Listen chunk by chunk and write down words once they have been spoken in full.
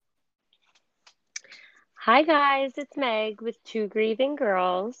Hi guys, it's Meg with Two Grieving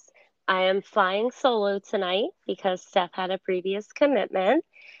Girls. I am flying solo tonight because Steph had a previous commitment,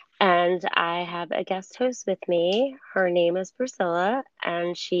 and I have a guest host with me. Her name is Priscilla,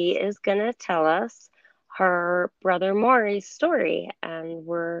 and she is gonna tell us her brother Maury's story, and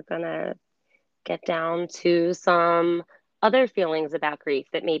we're gonna get down to some other feelings about grief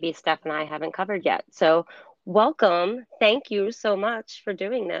that maybe Steph and I haven't covered yet. So, welcome. Thank you so much for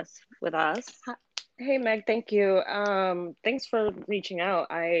doing this with us. Hi- Hey Meg, thank you. Thanks for reaching out.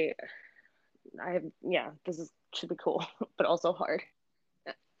 Yeah, this is should be cool, but also hard.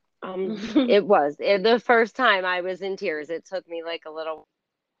 The first time I was in tears. It took me like a little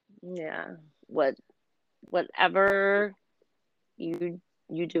Yeah. what whatever you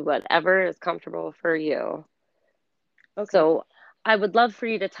do, whatever is comfortable for you. Okay. So I would love for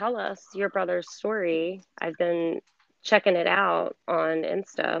you to tell us your brother's story. I've been checking it out on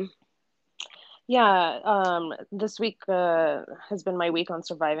Insta. Yeah. This week has been my week on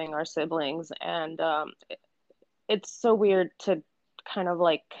surviving our siblings, and it's so weird to kind of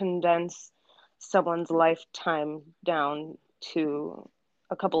like condense someone's lifetime down to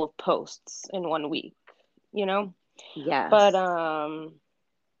a couple of posts in one week, you know? But Yes. um,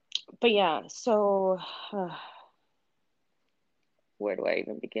 but yeah. So where do I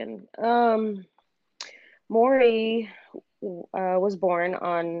even begin? Maury was born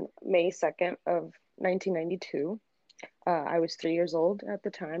on May 2nd of 1992. I was 3 years old at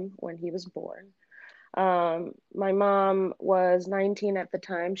the time when he was born. My mom was 19 at the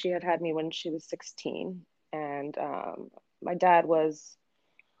time. She had me when she was 16. And my dad was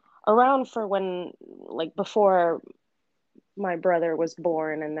around for when, like, before my brother was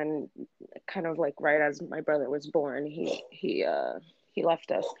born, and then kind of like right as my brother was born, he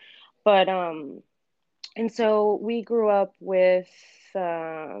left us. But And so we grew up with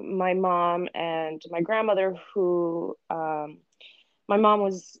my mom and my grandmother, who my mom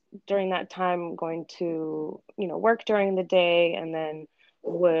was during that time going to, work during the day, and then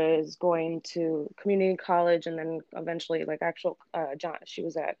was going to community college, and then eventually like actual John. She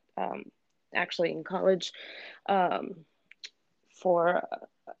was at actually in college um, for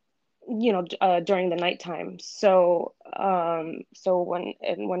during the nighttime. So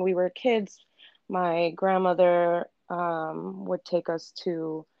when we were kids, my grandmother would take us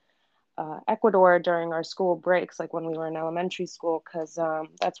to Ecuador during our school breaks, like when we were in elementary school, because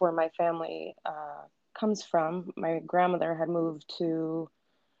that's where my family comes from. My grandmother had moved to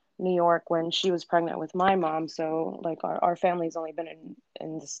New York when she was pregnant with my mom, so like our family's only been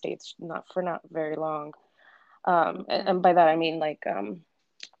in the States not very long. And by that I mean like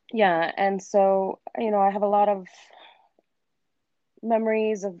yeah, and so I have a lot of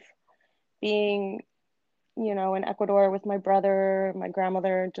memories of being, in Ecuador with my brother, my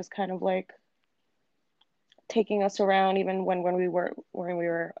grandmother, just kind of like taking us around, even when we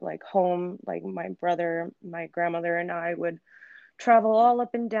were like home. Like my brother, my grandmother, and I would travel all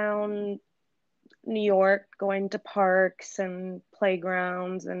up and down New York, going to parks and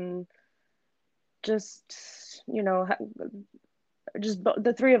playgrounds, and just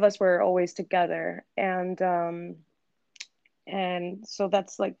the three of us were always together. And so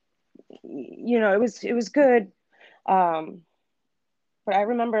that's like, it was good. um but I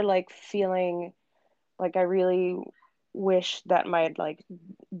remember like feeling like I really wish that my like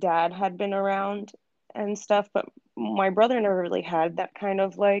dad had been around and stuff, but my brother never really had that kind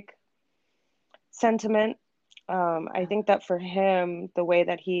of like sentiment. I think that for him, the way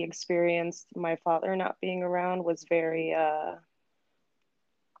that he experienced my father not being around was very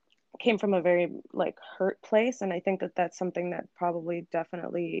came from a very like hurt place, and I think that that's something that probably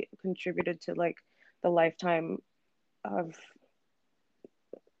definitely contributed to like the lifetime of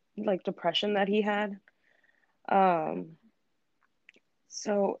like depression that he had. Um,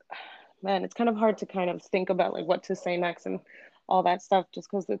 so man, it's kind of hard to kind of think about like what to say next and all that stuff, just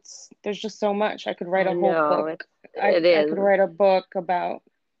because there's just so much. I could write I a whole know book. it I could is. write a book about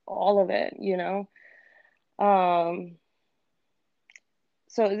all of it. Um,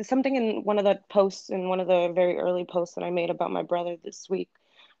 so it's something in one of the posts, in one of the very early posts that I made about my brother this week.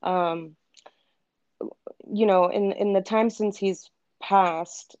 Um, in the time since he's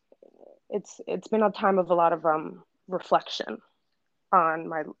passed, it's been a time of a lot of reflection on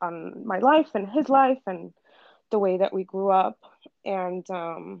my life and his life and the way that we grew up. And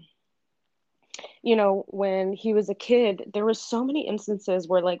when he was a kid, there were so many instances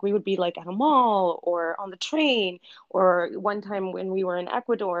where like we would be like at a mall or on the train, or one time when we were in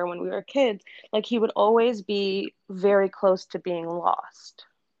Ecuador when we were kids, like he would always be very close to being lost.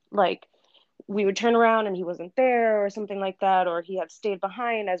 Like we would turn around and he wasn't there or something like that, or he had stayed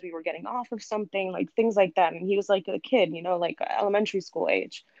behind as we were getting off of something, like things like that. And he was like a kid, like elementary school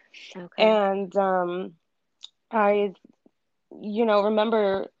age. Okay. And I,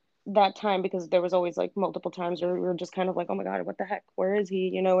 remember that time because there was always like multiple times where we were just kind of like, oh my God, what the heck? Where is he?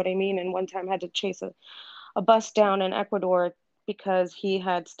 You know what I mean? And one time I had to chase a bus down in Ecuador because he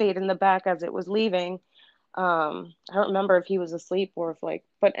had stayed in the back as it was leaving. I don't remember if he was asleep or if like,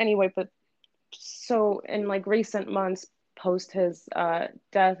 but anyway, but so in like recent months post his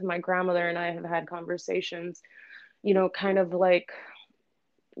death, my grandmother and I have had conversations, kind of like,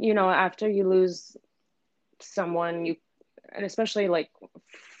 after you lose someone, and especially like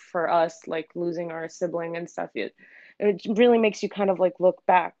for us, like losing our sibling and stuff, it really makes you kind of like look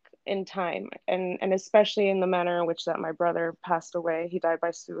back in time, and especially in the manner in which that my brother passed away. He died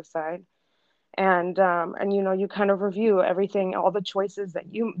by suicide. And you kind of review everything, all the choices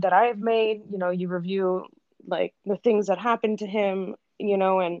that I have made. You review like the things that happened to him,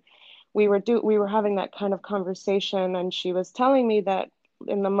 and we were having that kind of conversation, and she was telling me that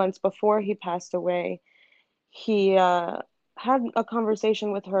in the months before he passed away, he had a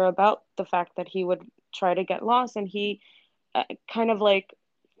conversation with her about the fact that he would try to get lost, and he kind of like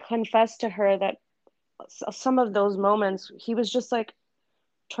confessed to her that some of those moments he was just like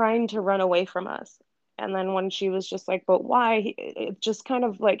trying to run away from us. And then when she was just like, but why? It just kind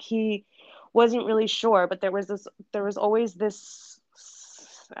of like he wasn't really sure, but there was always this,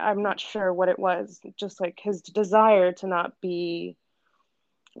 I'm not sure what it was, just like his desire to not be,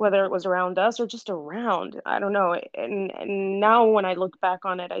 whether it was around us or just around, I don't know. And now when I look back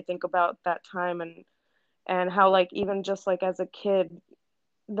on it, I think about that time, and how like even just like as a kid,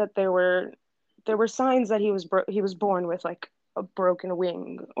 that there were signs that he was born with like a broken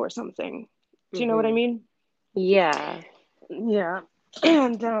wing or something. Do you know what I Mm-hmm. mean? Yeah. Yeah.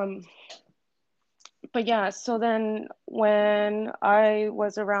 And but yeah, so then when I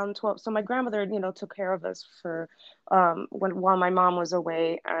was around 12, so my grandmother, took care of us for while my mom was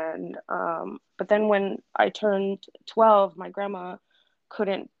away. And but then when I turned 12, my grandma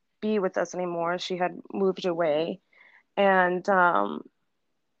couldn't be with us anymore. She had moved away. And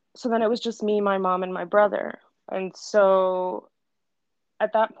so then it was just me, my mom, and my brother. And so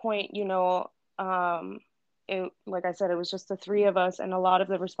at that point, like I said, it was just the three of us, and a lot of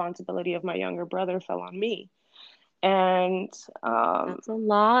the responsibility of my younger brother fell on me. And That's a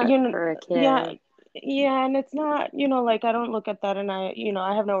lot you know, for a yeah, kid. yeah, and it's not, like I don't look at that, and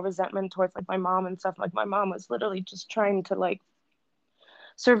I have no resentment towards like my mom and stuff. Like my mom was literally just trying to like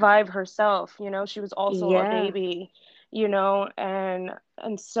survive herself. She was also a Yeah. baby, and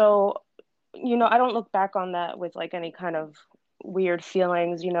so I don't look back on that with like any kind of weird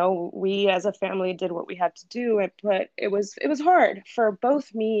feelings. We as a family did what we had to do, but it was hard for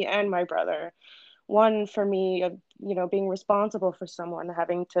both me and my brother. One, for me, being responsible for someone,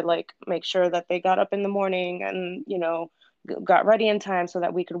 having to like make sure that they got up in the morning and got ready in time so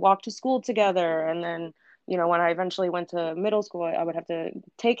that we could walk to school together. And then when I eventually went to middle school, I would have to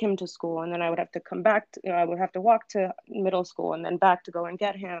take him to school, and then I would have to come back I would have to walk to middle school and then back to go and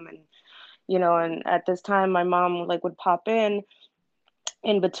get him. And at this time my mom like would pop in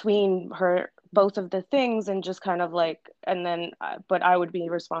between her both of the things, and just kind of like, and then but I would be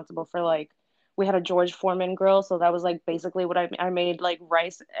responsible for like, we had a George Foreman grill, so that was like basically what I made, like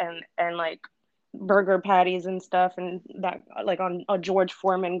rice and like burger patties and stuff, and that like on a George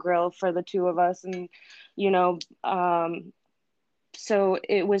Foreman grill for the two of us. And you know so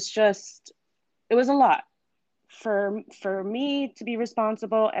it was a lot for me to be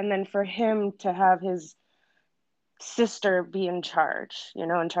responsible, and then for him to have his sister be in charge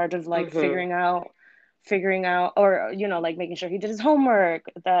of like Mm-hmm. figuring out, or like making sure he did his homework,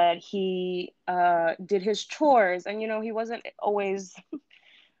 that he did his chores. And he wasn't always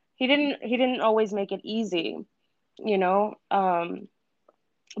he didn't always make it easy, you know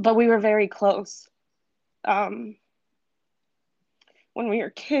but we were very close. um when we were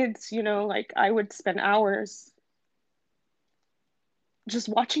kids, like I would spend hours just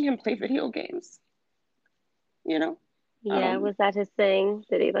watching him play video games, you know Yeah, um was that his thing?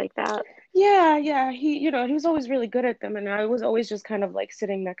 Did he like that? Yeah, yeah. He was always really good at them, and I was always just kind of like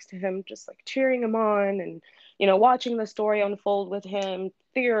sitting next to him, just like cheering him on, and watching the story unfold with him,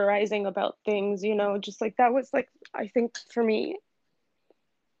 theorizing about things, just like that was like, I think for me,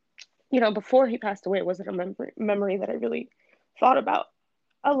 before he passed away, it wasn't a memory that I really thought about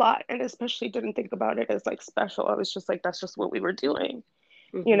a lot, and especially didn't think about it as like special. I was just like, that's just what we were doing,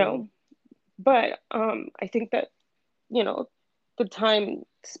 you Mm-hmm. know. But I think that you know the time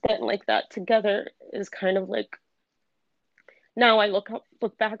spent like that together is kind of like now I look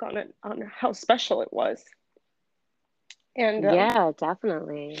back on it, on how special it was. And Yeah,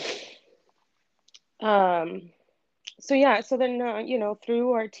 definitely. um so yeah, so then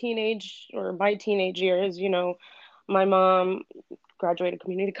through our teenage or my teenage years, my mom graduated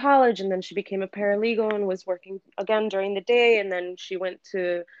community college, and then she became a paralegal and was working again during the day, and then she went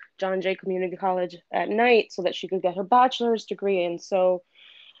to John Jay Community College at night so that she could get her bachelor's degree. And so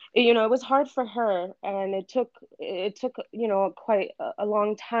it was hard for her, and it took quite a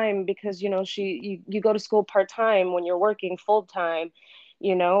long time, because you go to school part-time when you're working full-time,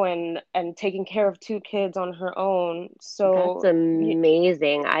 and taking care of two kids on her own. That's So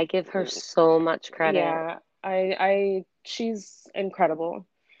amazing. I give her so much credit. yeah, I she's incredible.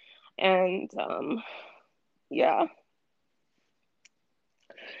 And yeah,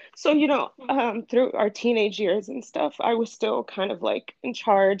 so through our teenage years and stuff, I was still kind of like in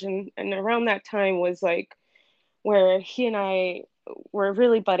charge, and around that time was like where he and I were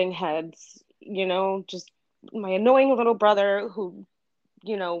really butting heads, just my annoying little brother who,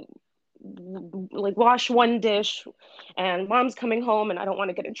 you know, like wash one dish, and mom's coming home and I don't want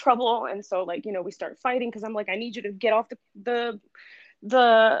to get in trouble. And so like, we start fighting because I'm like, I need you to get off the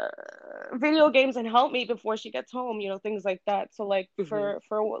video games and help me before she gets home, things like that. So like Hmm. for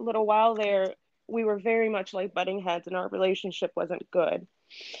a little while there, we were very much like butting heads, and our relationship wasn't good.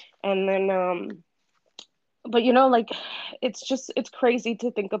 And then but like it's crazy to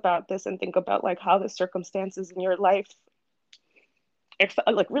think about this and think about like how the circumstances in your life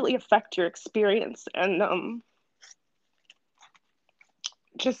like really affect your experience. And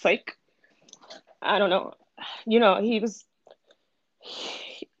just like, I don't know,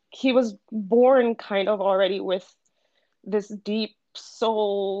 he was born kind of already with this deep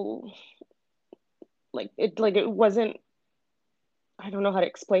soul. Like it wasn't, I don't know how to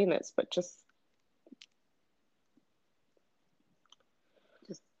explain this, but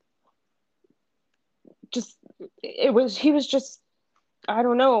Just just it was he was just, I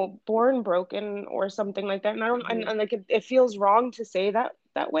don't know, born broken or something like that. And I don't, mhm. and like it feels wrong to say that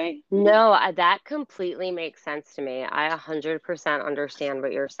way. No, that completely makes sense to me. I 100% understand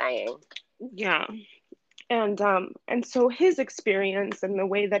what you're saying. Yeah. And so his experience and the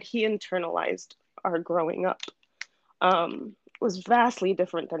way that he internalized our growing up was vastly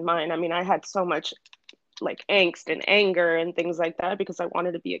different than mine. I mean, I had so much like angst and anger and things like that because I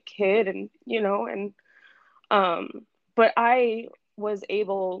wanted to be a kid, and um but I was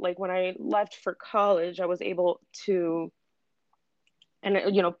able, like when I left for college, I was able to, and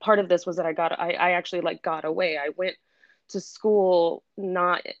part of this was that I actually like got away. I went to school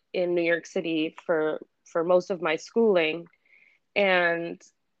not in New York City for most of my schooling. And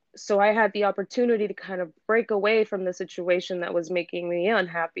so I had the opportunity to kind of break away from the situation that was making me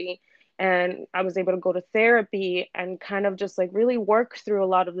unhappy. And I was able to go to therapy and kind of just like really work through a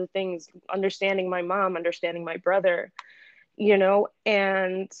lot of the things, understanding my mom, understanding my brother,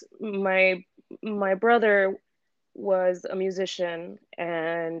 and my brother was a musician,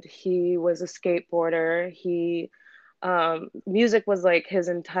 and he was a skateboarder. He music was like his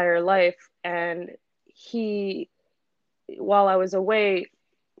entire life. And he, while I was away,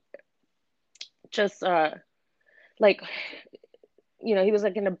 just like he was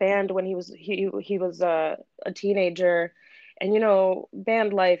like in a band when he was a teenager. And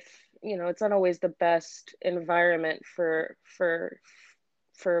band life, it's not always the best environment for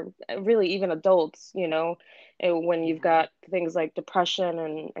really even adults, and when you've Yeah. got things like depression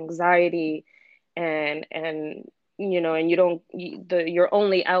and anxiety, and and you don't your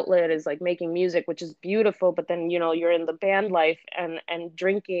only outlet is like making music, which is beautiful, but then you're in the band life, and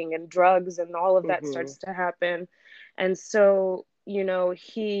drinking and drugs and all of that Hmm. starts to happen. And so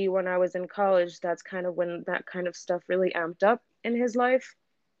he, when I was in college, that's kind of when that kind of stuff really amped up in his life.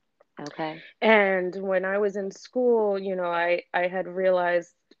 Okay. And when I was in school, I had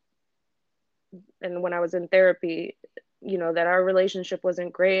realized, and when I was in therapy, that our relationship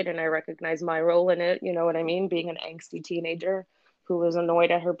wasn't great, and I recognized my role in it. You know what I mean? Being an angsty teenager who was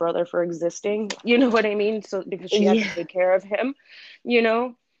annoyed at her brother for existing. You know what I mean? So because she had to Yeah. take care of him, you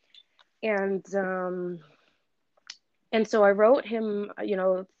know, and and so I wrote him,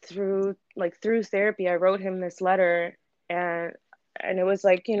 through therapy, I wrote him this letter, and it was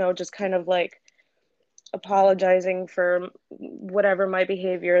like, just kind of like apologizing for whatever my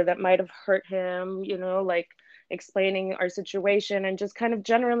behavior that might have hurt him, like explaining our situation, and just kind of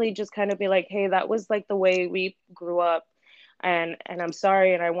generally just kind of be like, hey, that was like the way we grew up, and I'm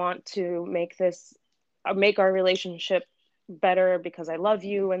sorry, and I want to make our relationship better because I love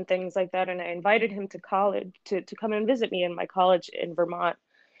you and things like that. And I invited him to college to come and visit me in my college in Vermont.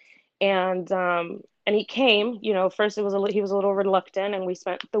 And and he came, first he was a little reluctant, and we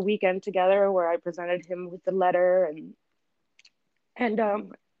spent the weekend together where I presented him with the letter, and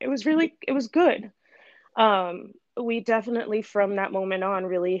it was good. We definitely from that moment on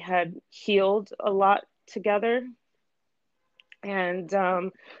really had healed a lot together. And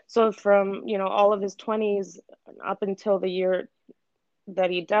so from, all of his 20s up until the year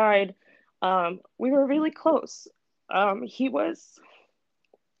that he died, we were really close. He was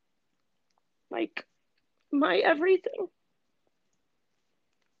like my everything,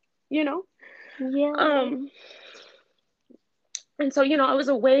 you know? Yeah. Um, and so, I was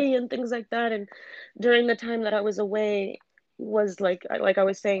away and things like that. And during the time that I was away was like I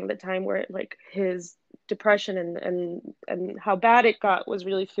was saying, the time where like his depression and how bad it got was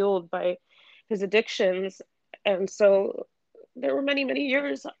really fueled by his addictions. And so there were many, many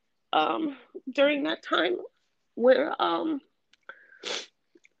years um, during that time where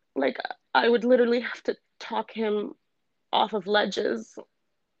like I would literally have to talk him off of ledges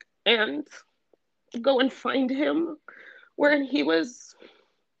and go and find him where he was,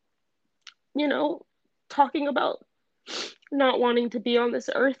 you know, talking about not wanting to be on this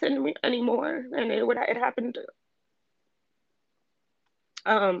earth anymore. And it happened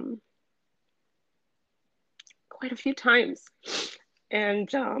um, quite a few times. And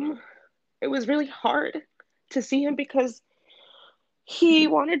it was really hard to see him because he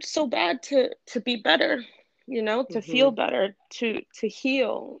wanted so bad to be better, to feel Hmm. better, to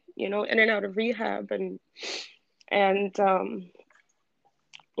heal, in and out of rehab, and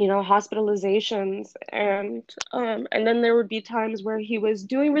hospitalizations, and then there would be times where he was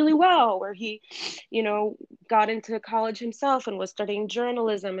doing really well, where he, you know got into college himself and was studying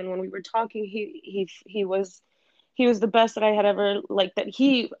journalism, and when we were talking, he was the best that I had ever, like, that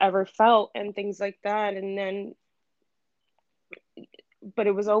he ever felt, and things like that. And then, but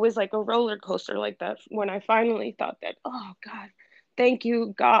it was always like a roller coaster like that when I finally thought that, oh God, thank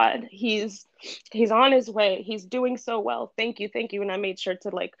you, God, he's on his way, he's doing so well, thank you. And I made sure to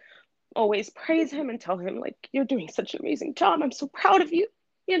like always praise him and tell him, like, you're doing such an amazing job, I'm so proud of you,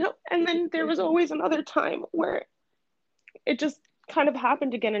 and then there was always another time where it just kind of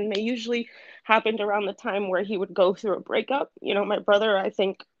happened again, and they usually happened around the time where he would go through a breakup. My brother, I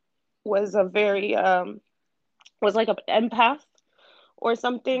think, was a very was like an empath or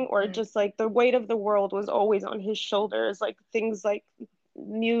something, or Okay. just like the weight of the world was always on his shoulders, like things like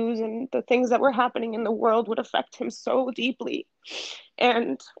news and the things that were happening in the world would affect him so deeply.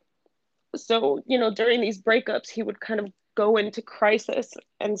 And so, during these breakups, he would kind of go into crisis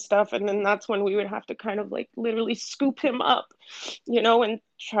and stuff. And then that's when we would have to kind of like literally scoop him up, and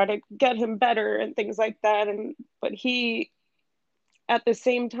try to get him better and things like that. But he, at the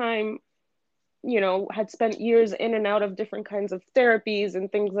same time, had spent years in and out of different kinds of therapies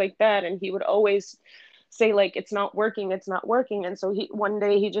and things like that. And he would always say, like, it's not working, it's not working. And so one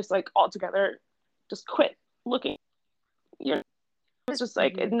day he just like altogether just quit looking. It's just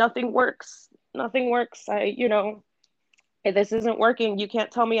like, Hmm. nothing works. Nothing works. This isn't working. You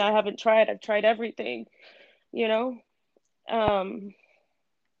can't tell me I haven't tried. I've tried everything, you know? Um,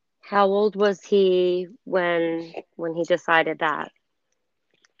 How old was he when he decided that?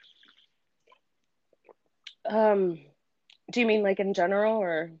 um, do you mean like in general,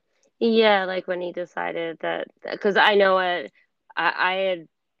 or? Yeah, like when he decided that, because I know it, I had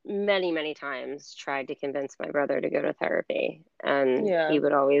many, many times tried to convince my brother to go to therapy, and he Yeah.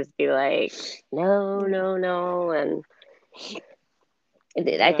 would always be like, no, Yeah. no, no. And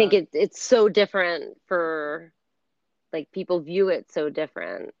I think Yeah. it's so different for, like, people view it so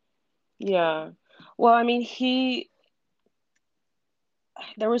different. Yeah. Well, I mean,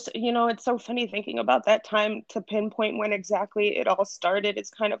 there was, it's so funny thinking about that time to pinpoint when exactly it all started.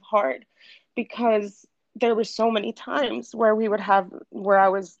 It's kind of hard because there were so many times where we were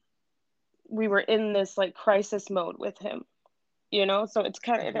in this like crisis mode with him, so it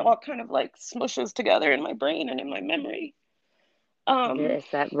Hmm. all kind of like smushes together in my brain and in my memory. Um, It's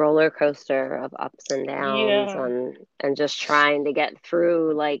that roller coaster of ups and downs, yeah, and just trying to get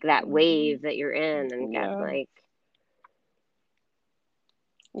through like that wave that you're in and get yeah, like.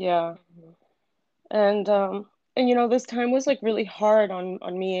 yeah. And this time was like really hard on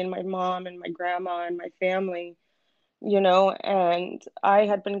me and my mom and my grandma and my family, and I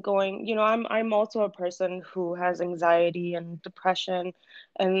had been going, I'm also a person who has anxiety and depression,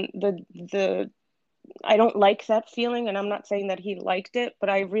 and the I don't like that feeling, and I'm not saying that he liked it, but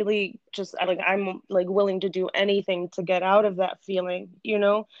I really just I'm like willing to do anything to get out of that feeling,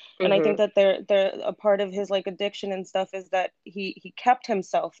 and I think Hmm. that there a part of his like addiction and stuff is that he kept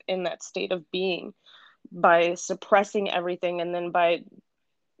himself in that state of being by suppressing everything, and then by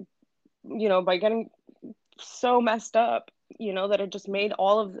getting so messed up, that it just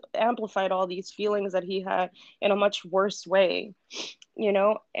amplified all these feelings that he had in a much worse way,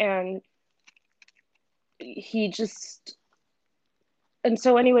 and he just, and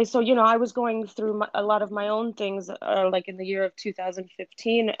so anyway, so I was going through a lot of my own things, like in the year of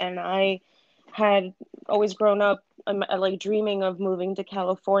 2015, and I had always grown up, like dreaming of moving to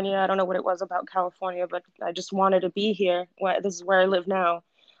California. I don't know what it was about California, but I just wanted to be here. This is where I live now.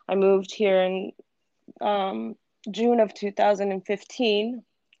 I moved here in June of 2015.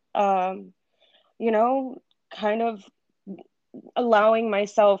 Um, you know, kind of allowing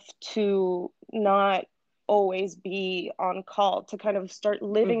myself to not always be on call, to kind of start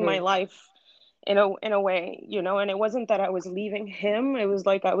living my Mm-hmm. life in a way, and it wasn't that I was leaving him. It was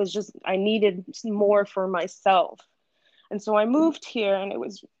like I needed more for myself. And so I moved here, and it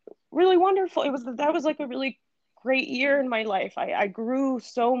was really wonderful. That was like a really great year in my life. I grew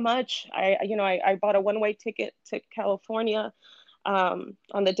so much. I bought a one-way ticket to California on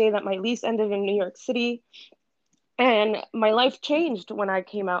the day that my lease ended in New York City. And my life changed when I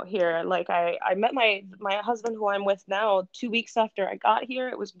came out here. Like I met my husband, who I'm with now, 2 weeks after I got here.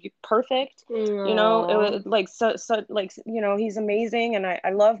 It was perfect. It Aww. was like like he's amazing, and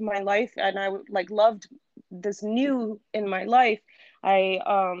I love my life, and I like loved this new in my life. I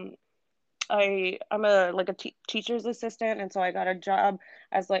I'm a like a teacher's assistant, and so I got a job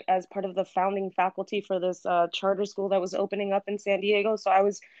as part of the founding faculty for this charter school that was opening up in San Diego. So I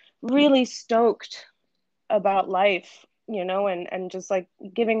was really stoked about life, and just like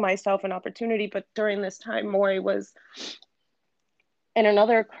giving myself an opportunity. But during this time, Maury was in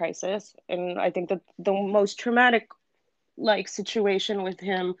another crisis, and I think that the most traumatic like situation with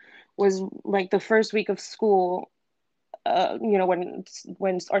him was like the first week of school. When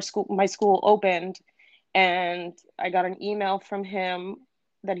my school opened, and I got an email from him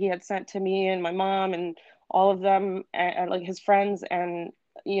that he had sent to me and my mom and all of them, and like his friends, and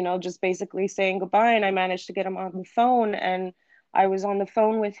just basically saying goodbye. And I managed to get him on the phone, and I was on the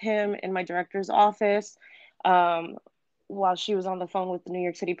phone with him in my director's office, um, while she was on the phone with the New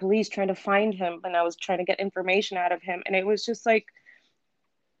York City police trying to find him, and I was trying to get information out of him. And it was just like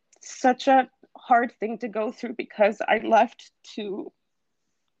such a hard thing to go through, because I left to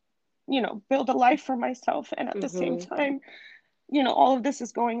build a life for myself, and at the same Mm-hmm. time, all of this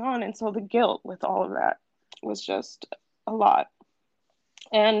is going on, and so the guilt with all of that was just a lot.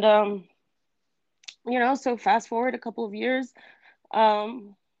 And so fast forward a couple of years,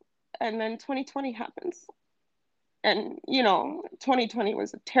 um and then 2020 happens. And 2020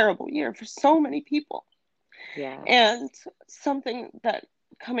 was a terrible year for so many people. Yes. And something that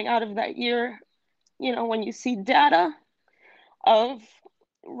coming out of that year, when you see data of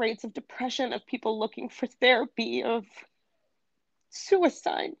rates of depression, of people looking for therapy, of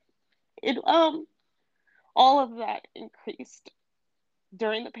suicide, it all of that increased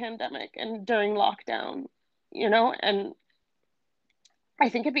during the pandemic and during lockdown, and I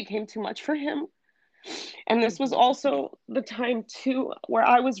think it became too much for him. And this was Mm-hmm. also the time too where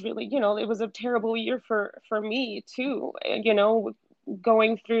I was really, it was a terrible year for me too,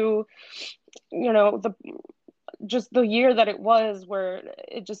 going through, the just the year that it was, where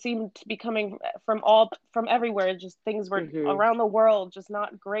it just seemed to be coming from everywhere. Just things were Mm-hmm. around the world just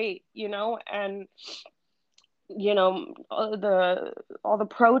not great, and all the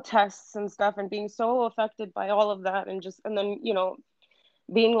protests and stuff, and being so affected by all of that, and then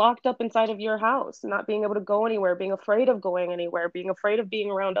being locked up inside of your house, not being able to go anywhere, being afraid of going anywhere, being afraid of being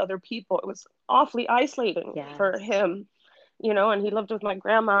around other people. It was awfully isolating for Yes. him, and he lived with my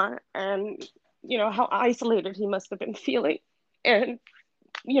grandma, and how isolated he must have been feeling. And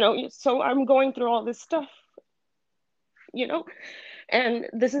so I'm going through all this stuff, you know and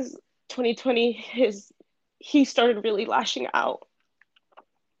this is 2020. He started really lashing out.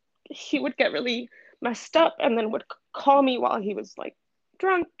 He would get really messed up, and then would call me while he was like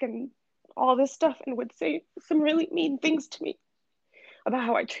drunk and all this stuff, and would say some really mean things to me about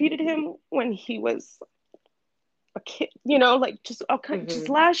how I treated him when he was a kid, like just just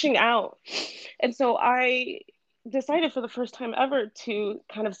Mm-hmm. lashing out. And so I decided for the first time ever to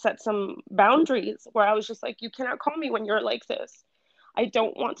kind of set some boundaries, where I was just like, you cannot call me when you're like this. I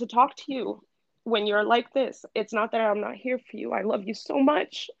don't want to talk to you when you're like this. It's not that I'm not here for you. I love you so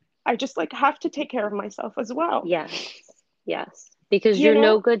much. I just like have to take care of myself as well. Yes. Yes. Because You you're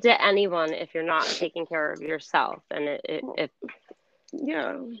no know? good to anyone if you're not taking care of yourself. And it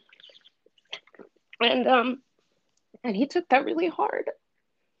Yeah. And he took that really hard.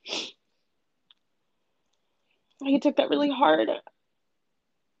 He took that really hard.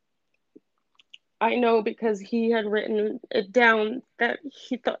 I know, because he had written it down that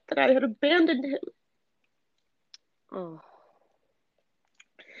he thought that I had abandoned him. Oh,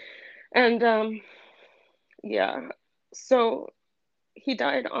 And yeah, so he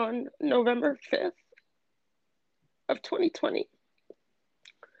died on November 5th of 2020.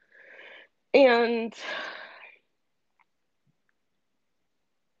 And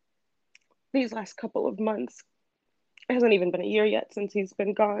these last couple of months, it hasn't even been a year yet since he's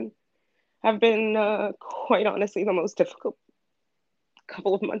been gone, have been quite honestly the most difficult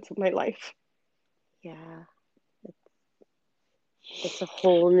couple of months of my life. yeah. It's a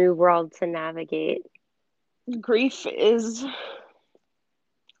whole new world to navigate. Grief is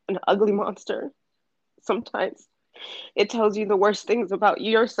an ugly monster sometimes. It tells you the worst things about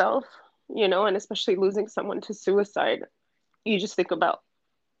yourself, and especially losing someone to suicide. You just think about,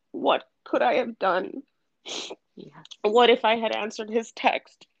 what could I have done? Yeah, What if I had answered his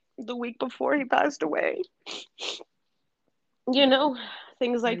text the week before he passed away? You know,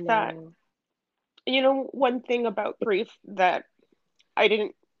 things I like that. know. One thing about grief that I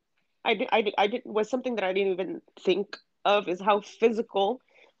didn't, I didn't, was something that I didn't even think of, is how physical,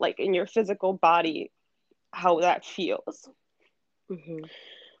 like in your physical body, how that feels. Hmm.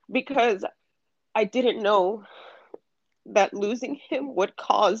 Because I didn't know that losing him would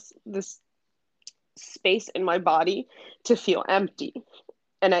cause this space in my body to feel empty.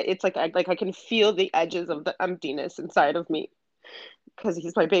 And it's like I can feel the edges of the emptiness inside of me, because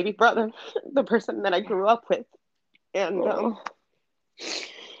he's my baby brother, the person that I grew up with. And Oh,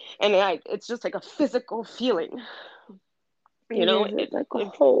 it's just like a physical feeling, you know yes, it's it, like a it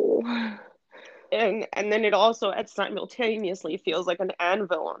hole. and then it also simultaneously feels like an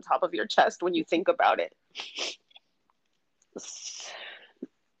anvil on top of your chest when you think about it.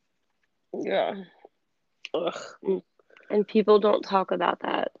 Yeah. Ugh. And people don't talk about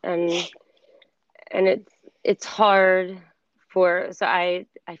that. And it's hard for, so I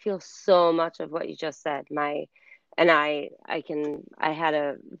feel so much of what you just said. I had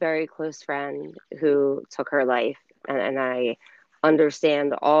a very close friend who took her life, and I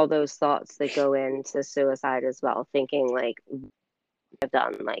understand all those thoughts that go into suicide as well, thinking like, I've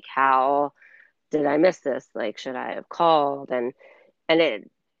done, like, how did I miss this? Like, should I have called? And it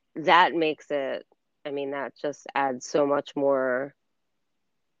that makes it, I mean, that just adds so much more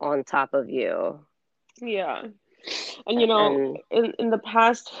on top of you. Yeah. And And in the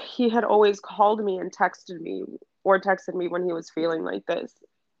past, he had always called me and texted me when he was feeling like this,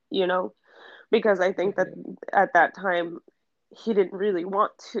 you know, because I think that mhm, at that time he didn't really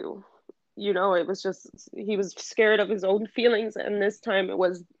want to. It was just, he was scared of his own feelings, and this time it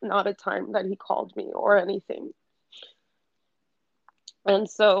was not a time that he called me or anything. And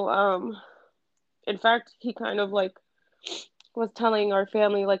so in fact, he kind of like was telling our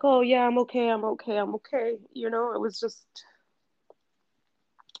family like, "Oh yeah, I'm okay, I'm okay, I'm okay." It was just,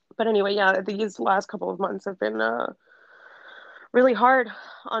 but anyway, yeah, these last couple of months have been really hard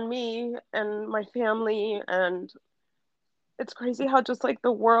on me and my family, and it's crazy how just like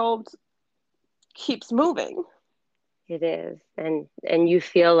the world keeps moving. it is. And you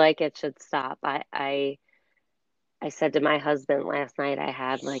feel like it should stop. I said to my husband last night, I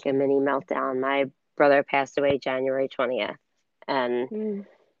had like a mini meltdown. My brother passed away January 20th. And Mm.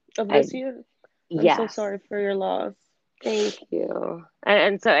 Of I, this year. I'm so yes, sorry for your loss. thank you.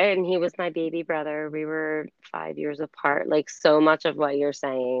 And he was my baby brother. We were 5 years apart. Like, so much of what you're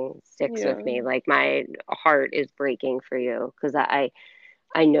saying sticks with Yeah. me. Like, my heart is breaking for you because I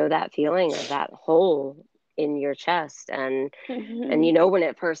know that feeling of that hole in your chest. And Hmm. when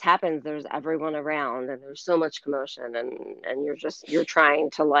it first happens, there's everyone around and there's so much commotion, and you're trying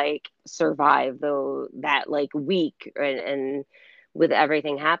to like survive though that like week, and with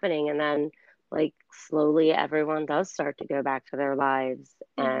everything happening. And then like slowly everyone does start to go back to their lives,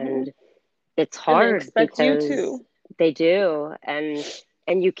 Hmm. and it's And they hard expect you because to. they do. And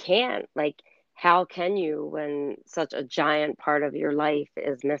you can't, like, how can you when such a giant part of your life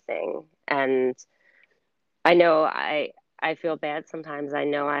is missing? And I know I feel bad sometimes. I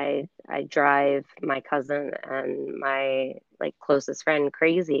know I drive my cousin and my like closest friend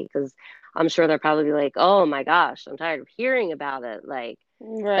crazy because I'm sure they're probably like, "Oh my gosh, I'm tired of hearing about it." Like,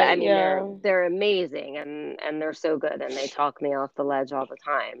 but I Right, mean, yeah. they're amazing, and they're so good, and they talk me off the ledge all the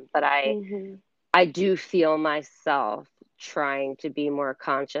time. But Hmm. I do feel myself trying to be more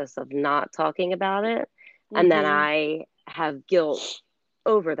conscious of not talking about it, and then Hmm. I have guilt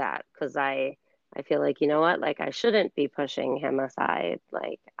over that because I feel like, you know what, like I shouldn't be pushing him aside.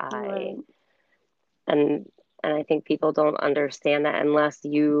 Like Right. and and I think people don't understand that unless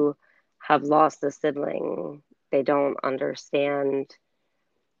you have lost a sibling. They don't understand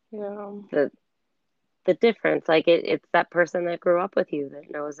Yeah. the the difference. Like it's that person that grew up with you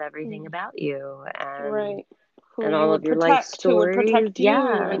that knows everything Mm. about you. And Right. who and you all of would your life protect, who would stories. protect you,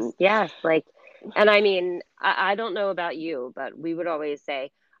 Yes, and yes. Like, and I mean, I don't know about you, but we would always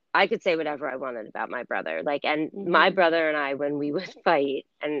say, I could say whatever I wanted about my brother. Like, and my hmm brother and I, when we would fight,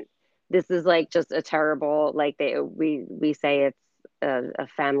 and this is like just a terrible, like we say it's a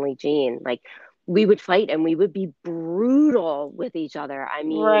family gene. Like, we would fight and we would be brutal with each other. I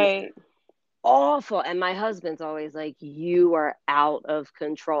mean, right, awful. And my husband's always like, you are out of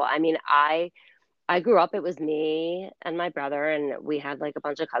control. I mean, I grew up, it was me and my brother, and we had like a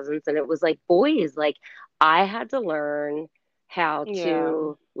bunch of cousins, and it was like boys. Like, I had to learn how yeah,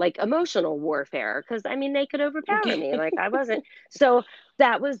 to like emotional warfare because I mean, they could overpower me. Like, I wasn't, so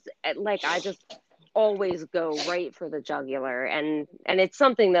that was like, I just always go right for the jugular. And it's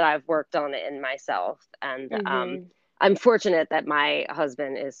something that I've worked on in myself. And hmm I'm fortunate that my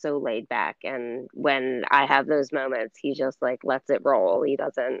husband is so laid back. And when I have those moments, he just like lets it roll. He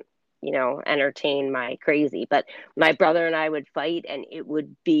doesn't, entertain my crazy. But my brother and I would fight and it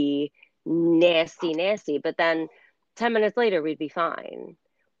would be nasty, nasty. But then 10 minutes later, we'd be fine.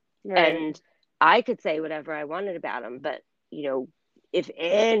 right, And I could say whatever I wanted about him. But, you know, if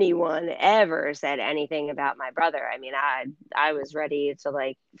anyone ever said anything about my brother, I mean, I was ready to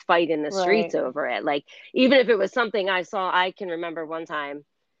like fight in the streets right, over it. Like, even if it was something I saw, I can remember one time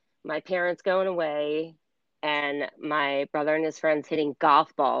my parents going away and my brother and his friends hitting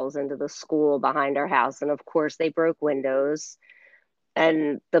golf balls into the school behind our house. And of course, they broke windows.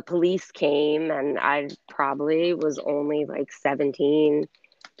 And the police came, and I probably was only like 17.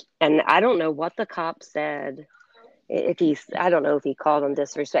 And I don't know what the cop said. If he's, I don't know if he called him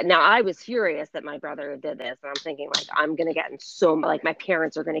disrespect. Now, I was furious that my brother did this. And I'm thinking, like, I'm going to get in so much, like, my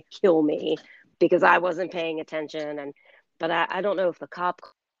parents are going to kill me because I wasn't paying attention. But I don't know if the cop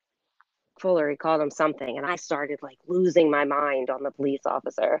Fuller, he called him something, and I started like losing my mind on the police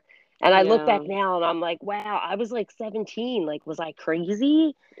officer. And I look yeah, back now and I'm like, wow, I was like 17. Like, was I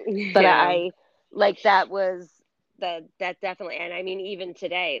crazy? But yeah, like, that was that definitely, and I mean, even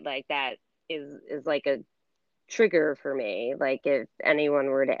today, like, that is like a trigger for me. Like, if anyone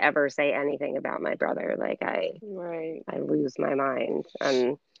were to ever say anything about my brother, like, right, I lose my mind.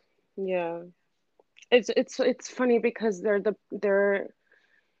 And yeah. It's funny because they're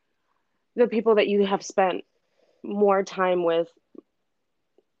the people that you have spent more time with,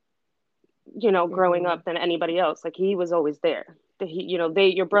 growing mhm, up than anybody else. Like he was always there.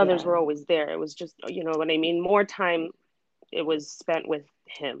 Your brothers yeah, were always there. It was just, you know what I mean? More time it was spent with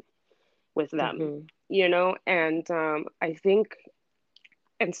him, with them, mhm, and I think,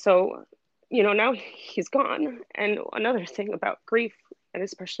 and so, now he's gone. And another thing about grief, and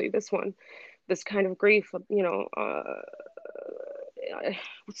especially this kind of grief,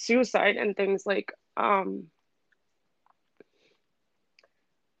 suicide and things like,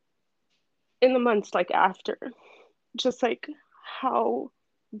 in the months like after, just like how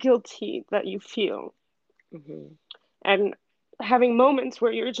guilty that you feel, mhm, and having moments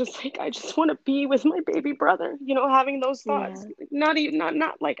where you're just like, I just want to be with my baby brother, having those thoughts, yeah. not even,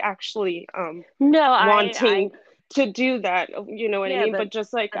 not like actually No, I wanting to do that, you know what I yeah, mean, but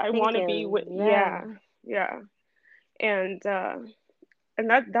just like, but I want to be with, thinking, yeah, yeah, yeah. And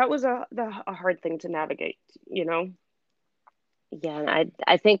that was a hard thing to navigate, you know. yeah, and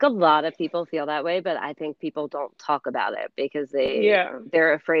I think a lot of people feel that way, but I think people don't talk about it because Yeah,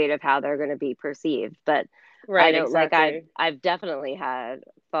 they're afraid of how they're going to be perceived. But I right, know, like, exactly. I've definitely had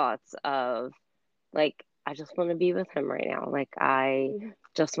thoughts of like, I just want to be with him right now. Like, I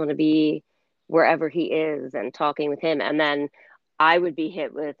just want to be wherever he is and talking with him. And then I would be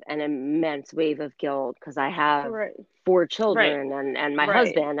hit with an immense wave of guilt because I have Right, four right, children and my right,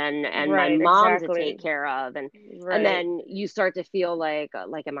 husband and my right, mom to exactly. take care of. And Right, then you start to feel like,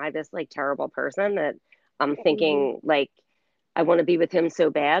 am I this like terrible person that I'm hmm, thinking like I want to be with him so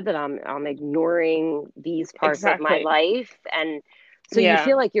bad that I'm ignoring these parts of my exactly. life. And so you Yeah,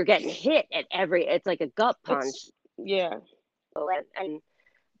 feel like you're getting hit at every, it's like a gut punch. it's yeah, And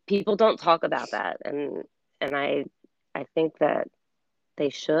people don't talk about that. And I think that they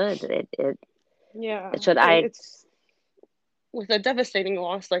should. yeah. It should. It's with a devastating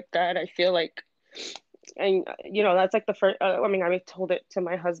loss like that. I feel like, and that's like the first. I mean, I told it to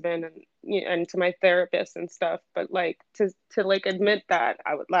my husband and to my therapist and stuff, but like to like admit that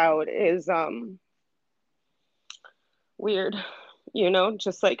out loud is weird.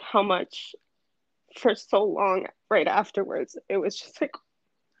 Just like how much for so long right afterwards, it was just like,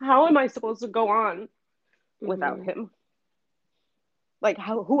 how am I supposed to go on without Mhm. him? Like,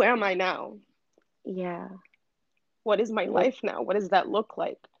 who am I now? Yeah. What is my Well, life now? What does that look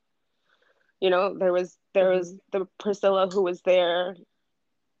like? There was mhm. the Priscilla who was there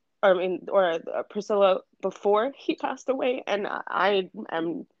I mean, or Priscilla before he passed away, and I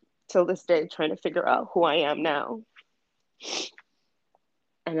am till this day trying to figure out who I am now.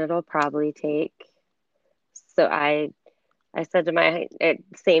 And it'll probably take, so I said to my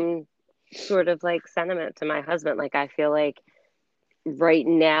same sort of like sentiment to my husband. Like, I feel like right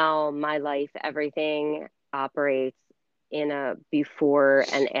now, my life, everything operates in a before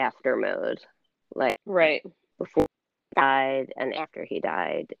and after mode. Like, Right. before he died and after he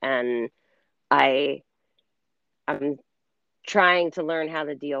died. And I, I'm trying to learn how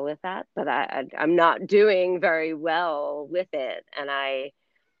to deal with that, but I'm not doing very well with it. And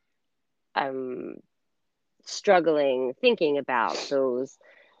I'm struggling thinking about those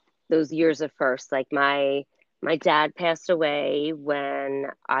years of first. Like my dad passed away when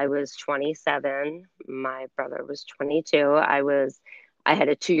I was 27. My brother was 22. I had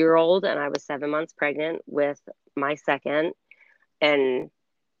a 2-year old and I was 7 months pregnant with my second, and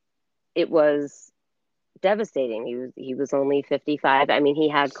it was devastating. He was only 55. I mean, he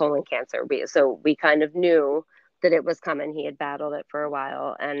had colon cancer, so we kind of knew that it was coming. He had battled it for a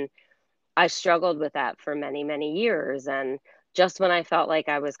while, and I struggled with that for many, many years. And just when I felt like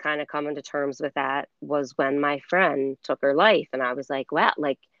I was kind of coming to terms with that was when my friend took her life. And I was like, wow,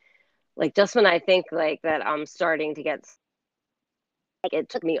 like just when I think like that I'm starting to get, like, it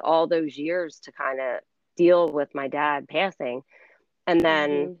took me all those years to kind of deal with my dad passing. And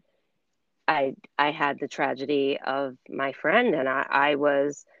then Mm-hmm. I had the tragedy of my friend, and I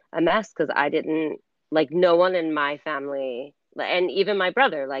was a mess because I didn't, like, no one in my family, and even my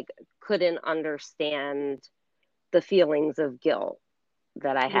brother, like, couldn't understand the feelings of guilt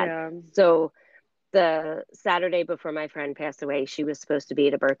that I had. Yeah. So the Saturday before my friend passed away, she was supposed to be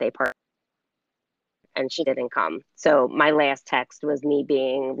at a birthday party and she didn't come. So my last text was me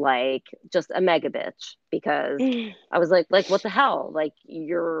being like just a mega bitch because I was like what the hell? Like,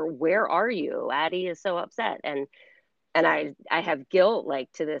 where are you? Addie is so upset. And I have guilt,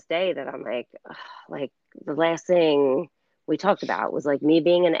 like, to this day, that I'm like, ugh, like, the last thing we talked about was like me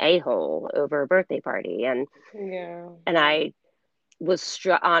being an a-hole over a birthday party. Yeah. And I was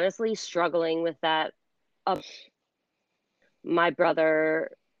honestly struggling with that. My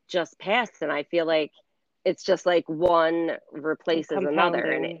brother just passed, and I feel like it's just like one replaces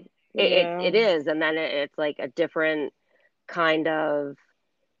another, and Compounding. it Yeah. is, and then it's like a different kind of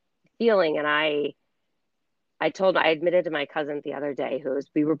feeling. And I admitted to my cousin the other day,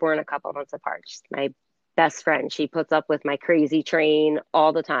 we were born a couple months apart. She's my best friend. She puts up with my crazy train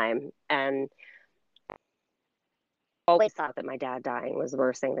all the time, and always thought that my dad dying was the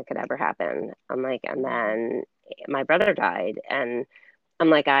worst thing that could ever happen. I'm like, and then my brother died, and I'm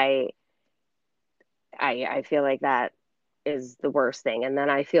like, I feel like that is the worst thing. And then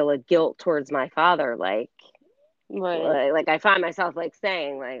I feel a guilt towards my father, Right. like I find myself like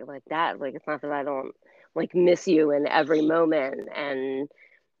saying like that, like, it's not that I don't like miss you in every moment, and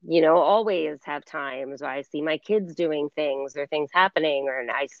always have times where I see my kids doing things or things happening, or and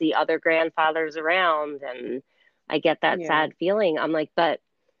I see other grandfathers around, and I get that Yeah. sad feeling. I'm like, but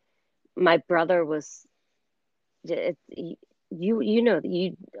my brother was, it's, you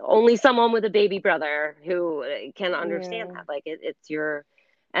only someone with a baby brother who can understand Yeah. that, like, it's your,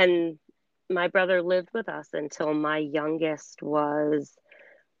 and my brother lived with us until my youngest was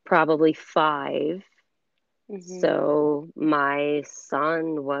probably 5. Mm-hmm. So my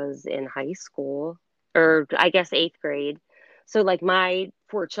son was in high school, or I guess 8th grade. So like my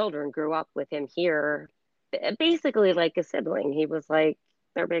 4 children grew up with him here, basically like a sibling. He was like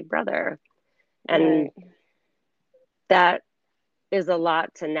their big brother. And Right. that is a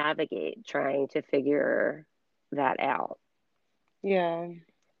lot to navigate, trying to figure that out. Yeah. And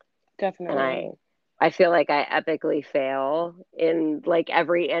Definitely. I feel like I epically fail in like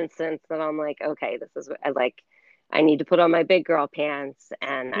every instance that I'm like, okay, this is like, I need to put on my big girl pants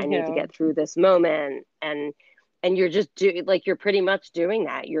and I need to Yeah. get through this moment. And you're just like, you're pretty much doing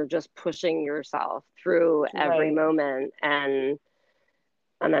that. You're just pushing yourself through every Right. moment. And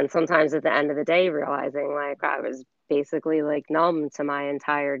then sometimes at the end of the day, realizing like I was basically like numb to my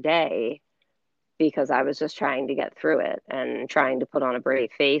entire day because I was just trying to get through it and trying to put on a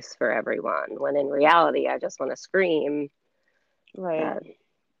brave face for everyone. When in reality, I just want to scream Right. that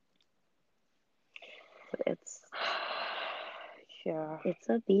it's Yeah. it's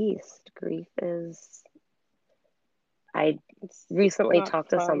a beast. Grief is. I It's recently not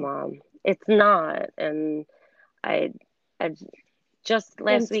talked to some fun. mom. It's not, and I I just And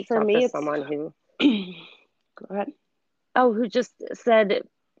last week for talked to me, it's someone who go ahead. who just said,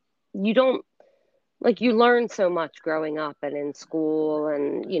 you don't, like, you learn so much growing up and in school,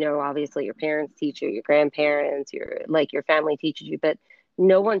 and obviously your parents teach you, your grandparents, your family teaches you, but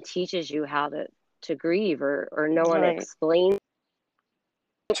no one teaches you how to grieve, or no one Right. explains.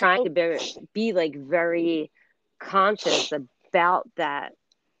 Trying to be like very conscious about that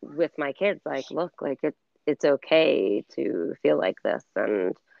with my kids. Like, look, like it's okay to feel like this,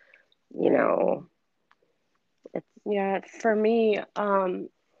 and you Right. know, it's Yeah, for me,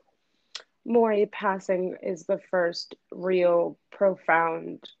 Maury passing is the first real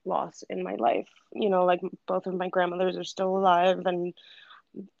profound loss in my life. Like both of my grandmothers are still alive, and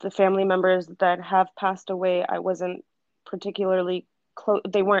the family members that have passed away, I wasn't particularly close.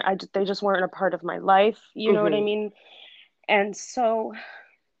 They just weren't a part of my life. You know what I hmm mean? And so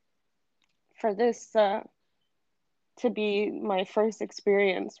for this to be my first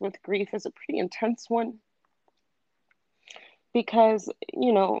experience with grief is a pretty intense one because,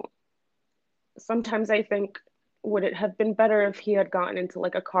 sometimes I think, would it have been better if he had gotten into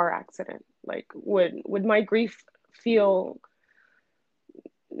like a car accident? Like, would my grief feel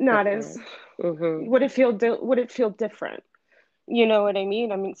not as different. hmm would it feel different? You know what I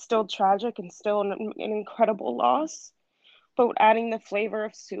mean? I mean, still tragic and still an incredible loss, but adding the flavor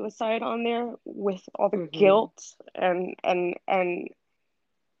of suicide on there with all the hmm guilt and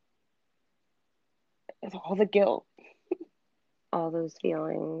all the guilt. all those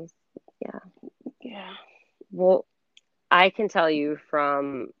feelings. Yeah. Yeah. Well, I can tell you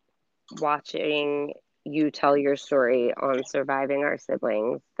from watching you tell your story on Surviving Our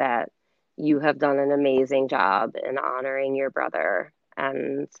Siblings that you have done an amazing job in honoring your brother.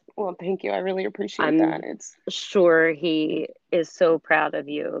 And Well, thank you. I really appreciate that. I'm sure he is so proud of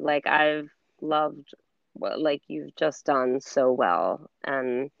you. Like, I've loved what, like, you've just done so well.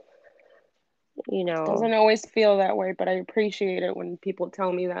 And, you Doesn't know, always feel that way, but I appreciate it when people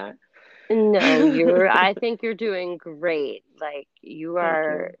tell me that. no, I think you're doing great. Like, Thank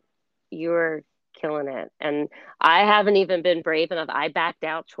you. you're killing it. And I haven't even been brave enough. I backed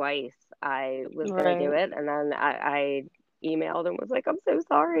out twice. I was gonna do Right. it, and then I emailed and was like, "I'm so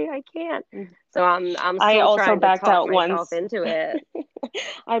sorry, I can't." So I'm I still also trying to backed talk out myself once. into it.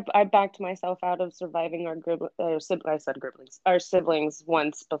 I backed myself out of surviving I said siblings, our siblings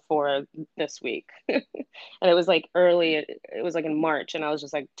once before this week, and it was like early. It was like in March, and I was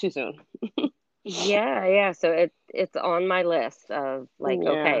just like too soon. Yeah, yeah. So it's on my list of like, Yeah,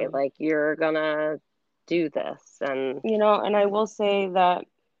 okay, like you're gonna do this, and and I will say that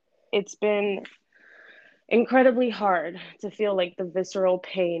it's been incredibly hard to feel like the visceral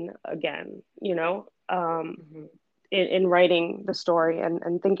pain again. Mhm. In writing the story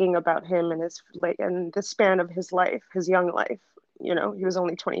and thinking about him and his like and the span of his life, his young life. He was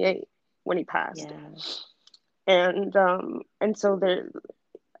only 28 when he passed, Yeah, and so there,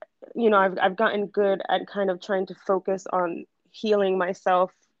 I've gotten good at kind of trying to focus on healing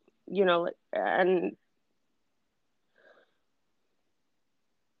myself, and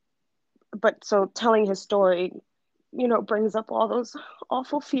but so telling his story, brings up all those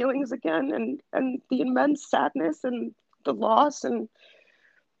awful feelings again, and the immense sadness and the loss and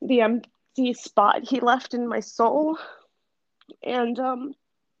the empty spot he left in my soul. And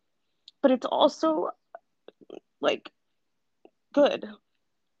but it's also like good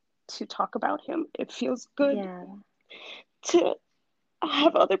to talk about him. It feels good yeah, to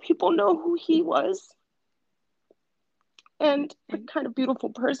have other people know who he was and the and kind of beautiful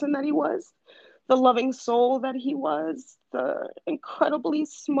person that he was, the loving soul that he was, the incredibly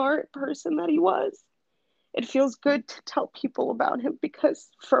smart person that he was. It feels good to tell people about him because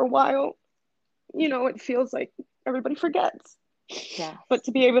for a while, it feels like everybody forgets. But yes,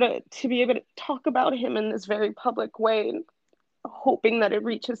 to be able to talk about him in this very public way, hoping that it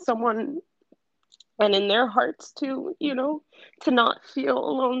reaches someone and in their hearts too, to not feel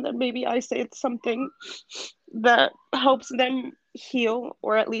alone, that maybe I say it's something that helps them heal,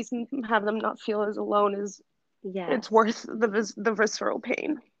 or at least have them not feel as alone as it's yes. worth the visceral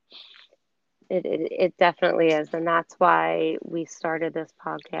pain. It definitely is. And that's why we started this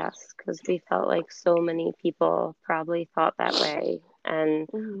podcast, because we felt like so many people probably thought that way and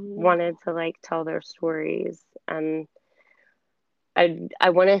Mm-hmm. wanted to like tell their stories. And I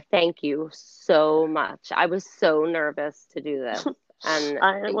want to thank you so much. I was so nervous to do this. And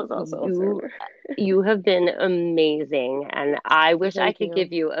I was also you server. you have been amazing. And I wish I Thank could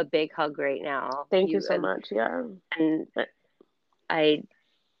give you. you a big hug right now. Thank you You so much. Yeah. and I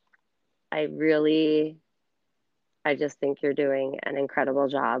I really I just think you're doing an incredible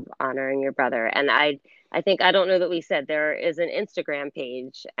job honoring your brother. And I think, I don't know that we said, there is an Instagram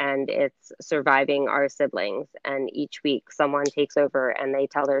page, and it's Surviving Our Siblings. And each week someone takes over and they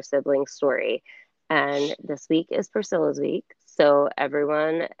tell their sibling story. And this week is Priscilla's week. So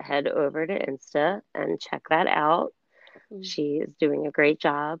everyone head over to Insta and check that out. Mm. She is doing a great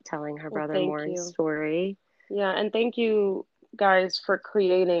job telling her Well, brother thank Maury's you. story. Yeah, and thank you guys for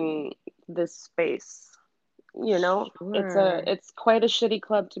creating this space. You know, Sure. it's quite a shitty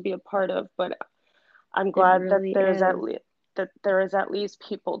club to be a part of, but I'm It glad that really is. there is at least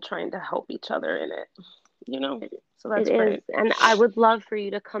people trying to help each other in it, you know? It, So it that's is. great. And I would love for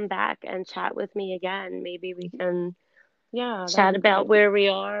you to come back and chat with me again. Maybe we can Yeah, that would chat be about great. where we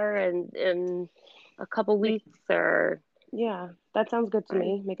are and in a couple Make, weeks or yeah, that sounds good to or-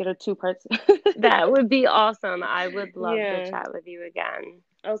 me. Make it a two parts. that would be awesome. I would love to Yeah. chat with you again.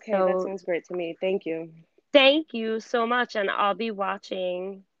 Okay, that So sounds great to me. Thank you. thank you so much. And I'll be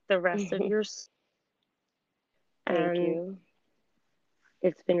watching the rest of your Thank and you.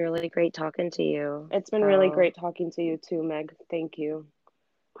 it's been really great talking to you. It's been really So great talking to you too, Meg. Thank you.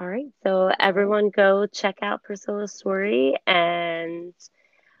 all right. So All right. everyone go check out Priscilla's story and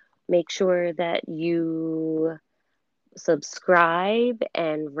make sure that you subscribe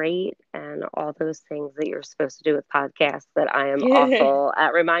and rate and all those things that you're supposed to do with podcasts that I am awful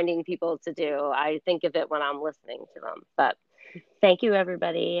at reminding people to do. I think of it when I'm listening to them. But thank you,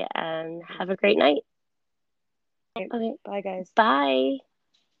 everybody, and have a great night. Okay. Bye, guys. Bye.